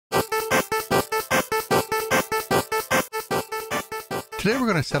Today we're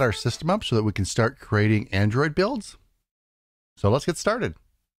going to set our system up so that we can start creating Android builds. So let's get started.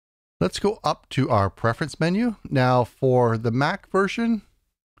 Let's go up to our preference menu. Now for the Mac version,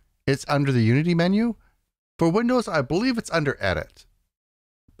 it's under the Unity menu. For Windows, I believe it's under Edit.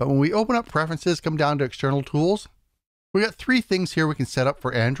 But when we open up preferences, come down to external tools, we got three things here we can set up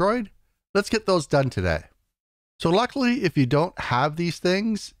for Android. Let's get those done today. So luckily, if you don't have these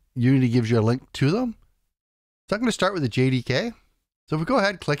things, Unity gives you a link to them. So I'm going to start with the JDK. So if we go ahead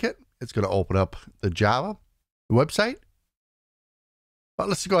and click it, it's going to open up the Java website. But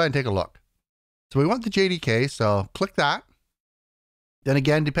let's go ahead and take a look. So we want the JDK, so click that. Then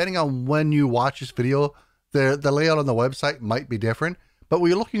again, depending on when you watch this video, the layout on the website might be different. But what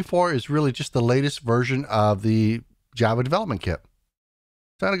you're looking for is really just the latest version of the Java development kit.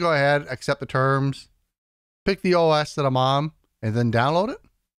 So I'm going to go ahead, accept the terms, pick the OS that I'm on, and then download it.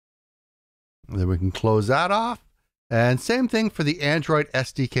 And then we can close that off. And same thing for the Android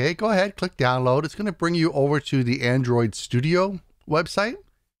SDK. Go ahead, click download. It's going to bring you over to the Android Studio website.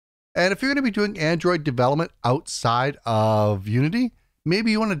 And if you're going to be doing Android development outside of Unity,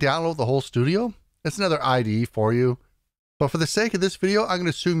 maybe you want to download the whole studio. That's another IDE for you. But for the sake of this video, I'm going to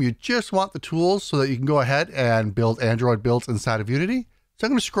assume you just want the tools so that you can go ahead and build Android builds inside of Unity. So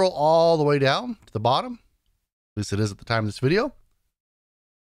I'm going to scroll all the way down to the bottom. At least it is at the time of this video.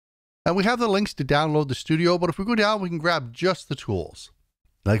 And we have the links to download the studio, but if we go down, we can grab just the tools.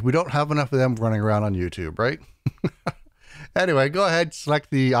 Like we don't have enough of them running around on YouTube, right? Anyway, go ahead, select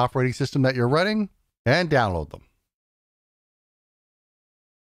the operating system that you're running and download them.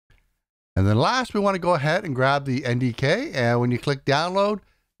 And then last, we want to go ahead and grab the NDK. And when you click download,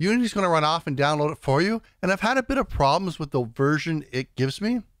 Unity's going to run off and download it for you. And I've had a bit of problems with the version it gives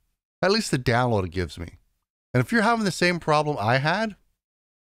me, at least the download it gives me. And if you're having the same problem I had,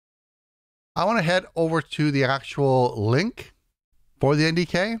 I want to head over to the actual link for the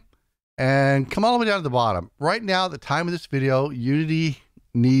NDK and come all the way down to the bottom. Right now, at the time of this video, Unity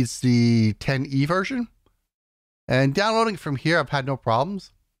needs the 10e version. And downloading from here, I've had no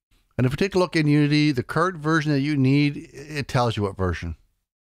problems. And if we take a look in Unity, the current version that you need, it tells you what version.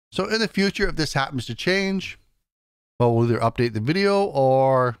 So in the future, if this happens to change, well, we'll either update the video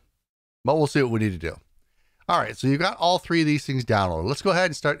or, well, we'll see what we need to do. All right, so you've got all three of these things downloaded. Let's go ahead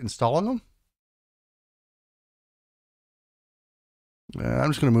and start installing them.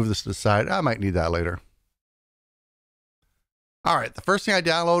 I'm just going to move this to the side. I might need that later. All right, the first thing I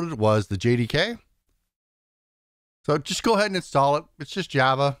downloaded was the JDK. So just go ahead and install it. It's just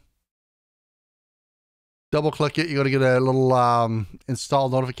Java. Double click it. You're going to get a little install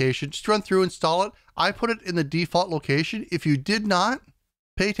notification. Just run through, install it. I put it in the default location. If you did not,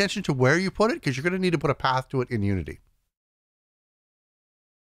 pay attention to where you put it because you're going to need to put a path to it in Unity.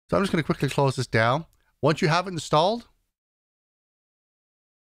 So I'm just going to quickly close this down. Once you have it installed,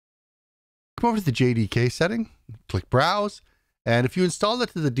 come over to the JDK setting, click browse. And if you install it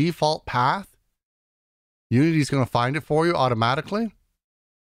to the default path, Unity is going to find it for you automatically.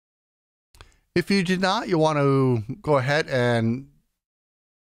 If you did not, you want to go ahead and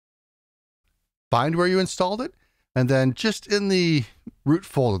find where you installed it. And then just in the root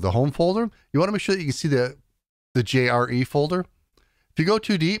folder, the home folder, you want to make sure that you can see the JRE folder. If you go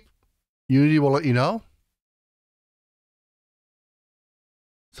too deep, Unity will let you know.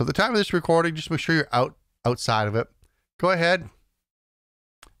 So at the time of this recording, just make sure you're outside of it. Go ahead.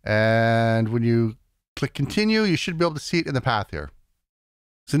 And when you click continue, you should be able to see it in the path here.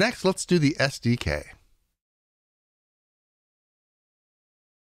 So next, let's do the SDK.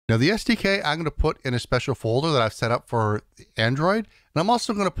 Now the SDK, I'm going to put in a special folder that I've set up for Android. And I'm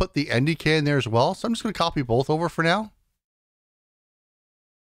also going to put the NDK in there as well. So I'm just going to copy both over for now.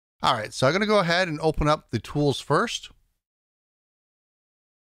 All right, so I'm going to go ahead and open up the tools first.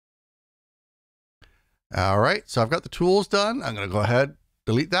 All right, so I've got the tools done. I'm going to go ahead,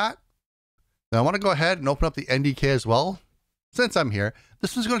 delete that. Now I want to go ahead and open up the NDK as well. Since I'm here,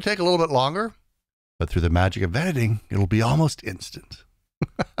 this one's going to take a little bit longer, but through the magic of editing, it'll be almost instant.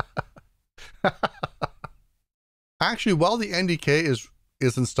 Actually, while the NDK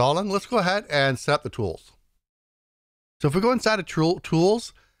is installing, let's go ahead and set up the tools. So if we go inside of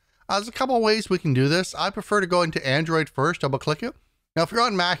tools, there's a couple of ways we can do this. I prefer to go into Android first, double click it. Now, if you're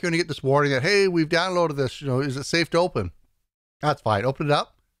on Mac, you're going to get this warning that, hey, we've downloaded this, is it safe to open? That's fine. Open it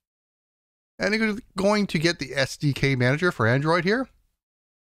up. And you're going to get the SDK manager for Android here.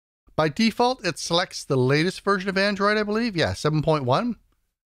 By default, it selects the latest version of Android, I believe. Yeah, 7.1.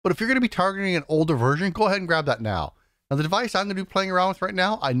 But if you're going to be targeting an older version, go ahead and grab that now. Now, the device I'm going to be playing around with right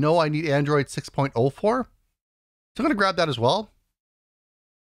now, I know I need Android 6.0 for. So I'm going to grab that as well.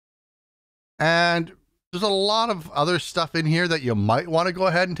 And There's a lot of other stuff in here that you might want to go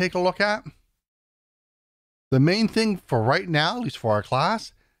ahead and take a look at. The main thing for right now, at least for our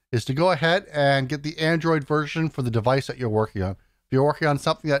class, is to go ahead and get the Android version for the device that you're working on. If you're working on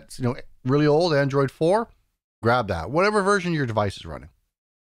something that's, really old, Android 4, grab that. Whatever version your device is running.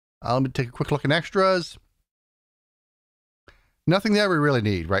 Let me take a quick look in extras. Nothing there we really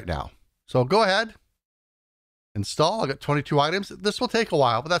need right now. So go ahead, install. I got 22 items. This will take a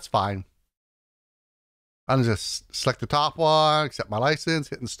while, but that's fine. I'm just select the top one, accept my license,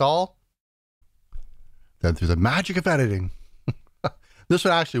 hit install. Then through the magic of editing. This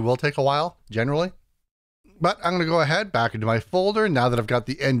one actually will take a while, generally. But I'm going to go ahead back into my folder now that I've got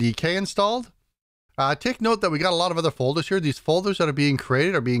the NDK installed. Take note that we got a lot of other folders here. These folders that are being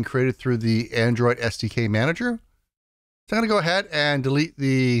created through the Android SDK Manager. So I'm going to go ahead and delete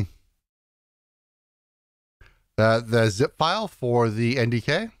the zip file for the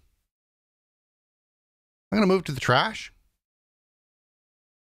NDK. I'm going to move to the trash.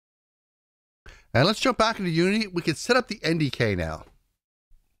 And let's jump back into Unity. We can set up the NDK now.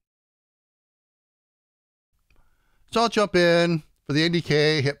 So I'll jump in for the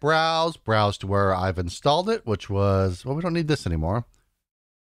NDK, hit browse to where I've installed it, which was, well, we don't need this anymore,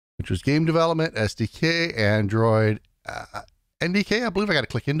 which was game development, SDK, Android, NDK. I believe I got to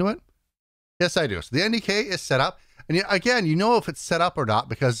click into it. Yes, I do. So the NDK is set up. And again, you know if it's set up or not,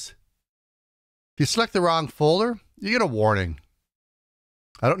 because if you select the wrong folder, you get a warning.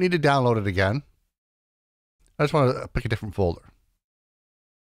 I don't need to download it again. I just want to pick a different folder.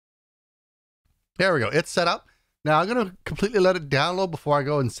 There we go. It's set up. Now I'm going to completely let it download before I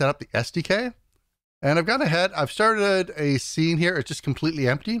go and set up the SDK. And I've gone ahead. I've started a scene here. It's just completely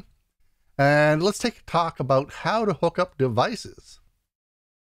empty. And let's take a talk about how to hook up devices.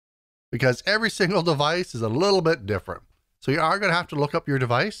 Because every single device is a little bit different. So you are going to have to look up your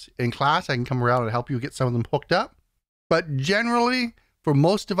device. In class, I can come around and help you get some of them hooked up. But generally, for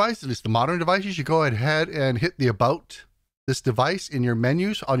most devices, at least the modern devices, you go ahead and hit the About this device in your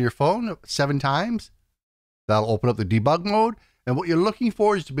menus on your phone 7 times. That'll open up the debug mode. And what you're looking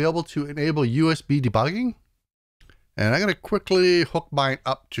for is to be able to enable USB debugging. And I'm going to quickly hook mine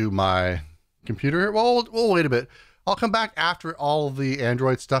up to my computer here. Well, we'll wait a bit. I'll come back after all of the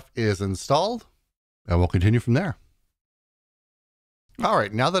Android stuff is installed, and we'll continue from there. All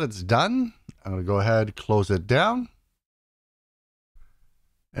right, now that it's done, I'm going to go ahead and close it down.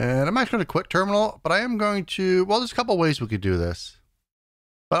 And I'm actually going to quit terminal, but I am going to, well, there's a couple ways we could do this.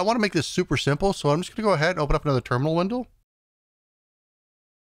 But I want to make this super simple, so I'm just going to go ahead and open up another terminal window.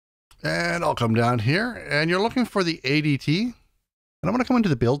 And I'll come down here, and you're looking for the ADT. And I'm going to come into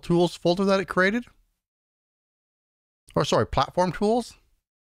the Build Tools folder that it created. Or sorry, Platform Tools.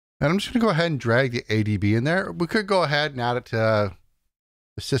 And I'm just going to go ahead and drag the ADB in there. We could go ahead and add it to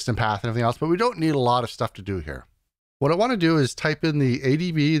the system path and everything else, but we don't need a lot of stuff to do here. What I want to do is type in the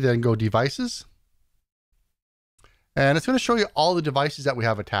ADB, then go Devices. And it's going to show you all the devices that we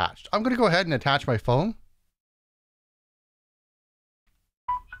have attached. I'm going to go ahead and attach my phone.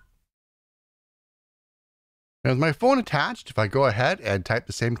 And with my phone attached, if I go ahead and type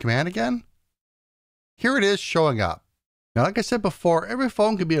the same command again, here it is showing up. Now, like I said before, every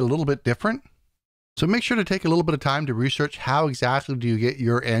phone can be a little bit different. So make sure to take a little bit of time to research how exactly do you get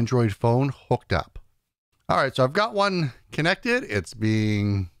your Android phone hooked up. All right, so I've got one connected. It's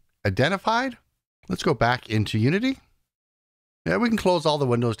being identified. Let's go back into Unity. Yeah, we can close all the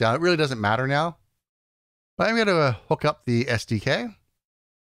windows down. It really doesn't matter now. But I'm going to hook up the SDK.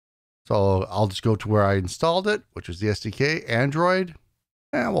 So I'll just go to where I installed it, which was the SDK, Android.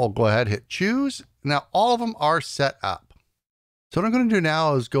 And we'll go ahead and hit choose. Now all of them are set up. So what I'm going to do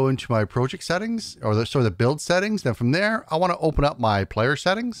now is go into my project settings, or the build settings. Then from there, I want to open up my player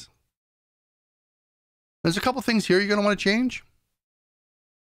settings. There's a couple things here you're going to want to change.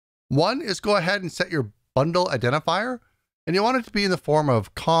 One is go ahead and set your bundle identifier. And you want it to be in the form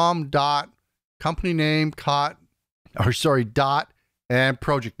of com dot company name dot and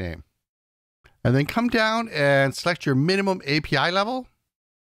project name. And then come down and select your minimum API level.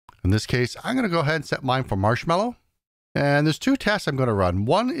 In this case, I'm going to go ahead and set mine for Marshmallow. And there's 2 tests I'm going to run.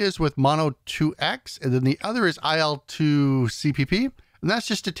 One is with Mono 2X, and then the other is IL2 CPP. And that's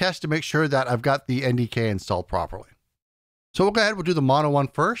just a test to make sure that I've got the NDK installed properly. So we'll go ahead, we'll do the Mono one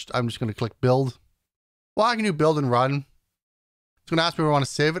first. I'm just going to click build. Well, I can do build and run. It's going to ask me if I want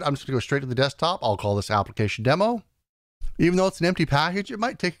to save it. I'm just going to go straight to the desktop. I'll call this application demo. Even though it's an empty package, it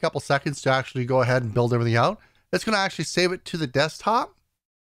might take a couple seconds to actually go ahead and build everything out. It's going to actually save it to the desktop,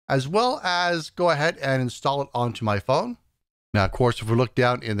 as well as go ahead and install it onto my phone. Now, of course, if we look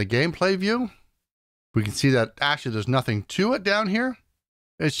down in the gameplay view, we can see that actually there's nothing to it down here.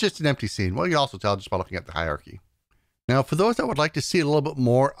 It's just an empty scene. Well, you can also tell just by looking at the hierarchy. Now, for those that would like to see a little bit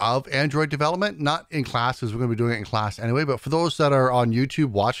more of Android development, not in class, because we're going to be doing it in class anyway, but for those that are on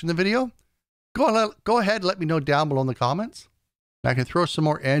YouTube watching the video, go ahead and let me know down below in the comments. I can throw some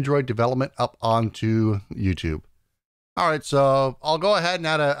more Android development up onto YouTube. All right, so I'll go ahead and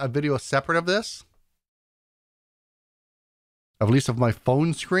add a video separate of this, at least of my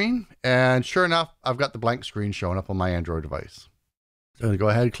phone screen. And sure enough, I've got the blank screen showing up on my Android device. So I'm going to go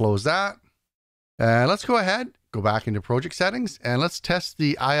ahead and close that. And let's go ahead, go back into project settings, and let's test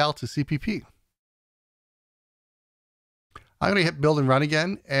the IL to CPP. I'm going to hit build and run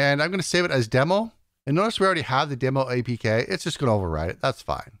again, and I'm going to save it as demo. And notice we already have the demo APK. It's just going to override it. That's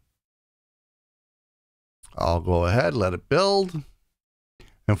fine. I'll go ahead, let it build.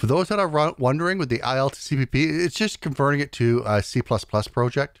 And for those that are wondering with the IL to CPP, it's just converting it to a C++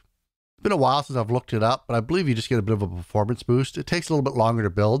 project. It's been a while since I've looked it up, but I believe you just get a bit of a performance boost. It takes a little bit longer to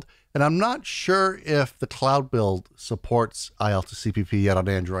build, and I'm not sure if the cloud build supports IL to CPP yet on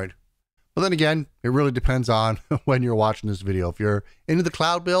Android. But then again, it really depends on when you're watching this video. If you're into the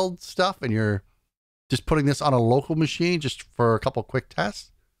cloud build stuff and you're just putting this on a local machine just for a couple quick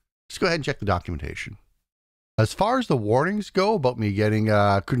tests, just go ahead and check the documentation. As far as the warnings go about me getting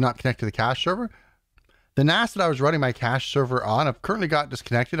could not connect to the cache server, the NAS that I was running my cache server on, I've currently got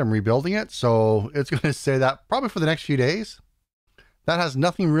disconnected. I'm rebuilding it, so it's going to say that probably for the next few days. That has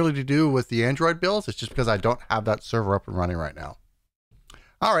nothing really to do with the Android builds. It's just because I don't have that server up and running right now.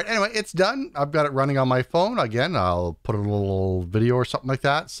 All right, anyway, it's done. I've got it running on my phone. Again, I'll put a little video or something like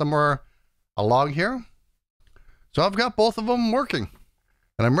that somewhere along here. So I've got both of them working.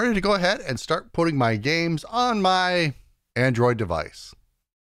 And I'm ready to go ahead and start putting my games on my Android device.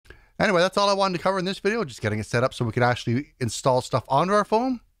 Anyway, that's all I wanted to cover in this video, just getting it set up so we can actually install stuff onto our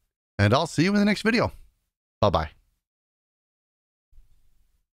phone. And I'll see you in the next video. Bye-bye.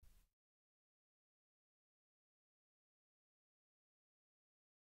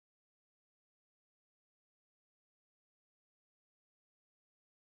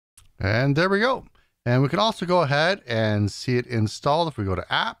 And there we go. And we can also go ahead and see it installed if we go to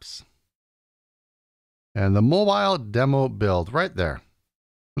apps and the mobile demo build right there.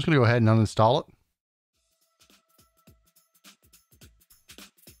 I'm just going to go ahead and uninstall it.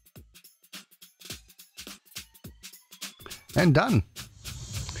 And done.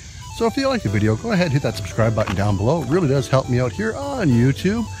 So if you like the video, go ahead and hit that subscribe button down below. It really does help me out here on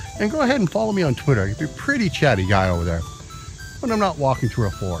YouTube. And go ahead and follow me on Twitter. I can be a pretty chatty guy over there when I'm not walking through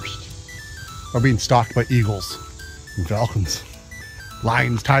a forest or being stalked by eagles and falcons,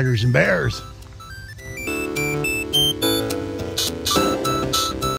 lions, tigers, and bears.